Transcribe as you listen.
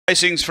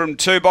Racings from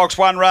 2 box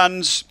 1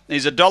 runs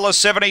is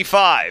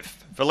 $1.75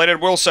 for Leonard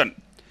Wilson.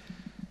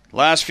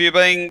 Last few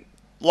being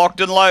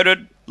locked and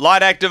loaded,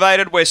 light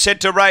activated. We're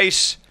set to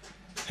race.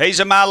 He's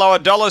a Marlowe,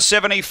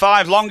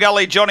 $1.75. Long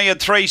Gully Johnny at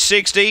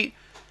 $3.60.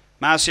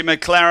 Marcy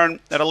McLaren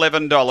at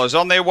 $11.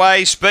 On their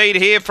way, speed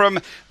here from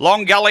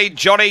Long Gully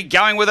Johnny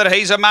going with it.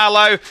 He's a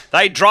Marlowe.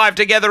 They drive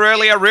together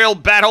earlier. Real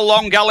battle.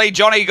 Long Gully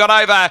Johnny got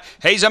over.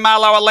 He's a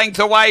Marlowe a length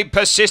away,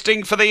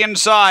 persisting for the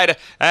inside.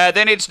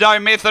 Then it's No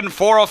Myth and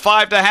 4 or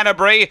 5 to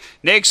Hanbury.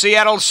 Next,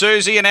 Seattle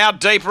Susie, and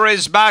out deeper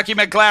is Marky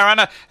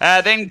McLaren.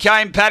 Then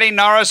came Paddy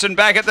Norris, and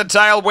back at the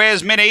tail,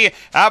 where's Minnie?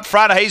 Up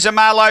front, he's a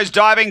Marlowe's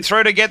diving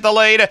through to get the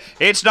lead.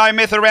 It's No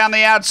Myth around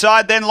the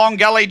outside. Then Long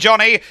Gully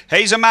Johnny.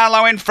 He's a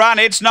Marlowe in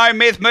front. It's No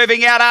Myth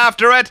moving out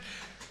after it.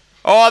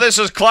 Oh, this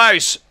is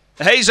close.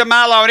 He's a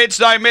Marlowe and It's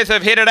No Myth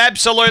have hit it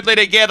absolutely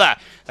together.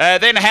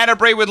 Then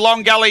Hanbury with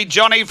Long Gully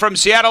Johnny from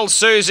Seattle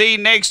Susie.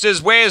 Next is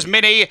Where's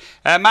Minnie?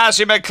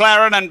 Marcy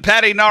McLaren and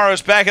Paddy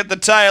Norris back at the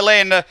tail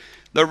end.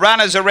 The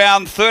runners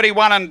around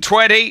 31 and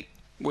 20.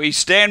 We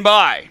stand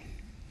by.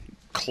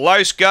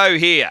 Close go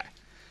here.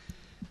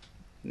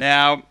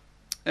 Now,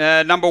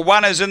 number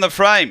 1 is in the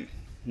frame.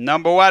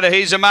 Number 1,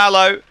 He's a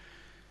Marlowe,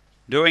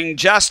 doing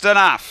just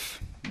enough.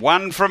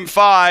 1 from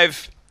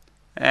 5,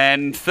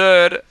 and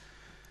third,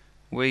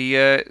 we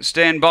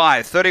stand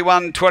by.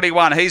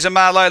 31-21. He's a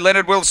Marlowe,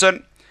 Leonard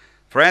Wilson.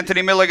 For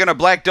Anthony Milligan, a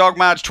Black Dog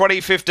March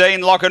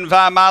 2015.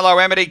 Lochinvar Marlowe,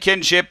 Amity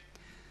Kinship.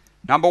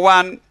 Number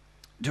 1,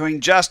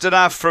 doing just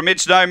enough from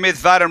It's No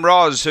Myth, Vaden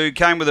Roz, who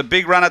came with a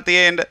big run at the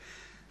end.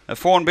 A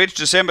Fawn Bitch,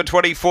 December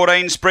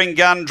 2014. Spring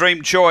Gun,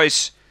 Dream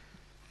Choice.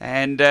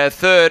 And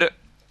third,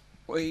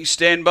 we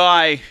stand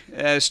by.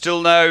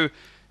 Still no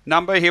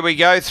number. Here we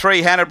go.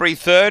 3, Hanbury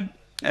third.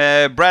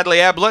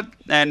 Bradley Ablett,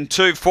 and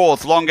 2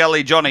 fourth, Long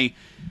Gully Johnny,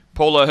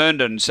 Paula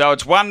Herndon. So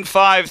it's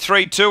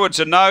 1-5-3-2. It's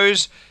a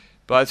nose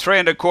by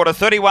 3 1/4.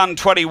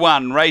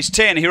 31-21. Race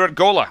 10 here at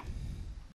Gawler.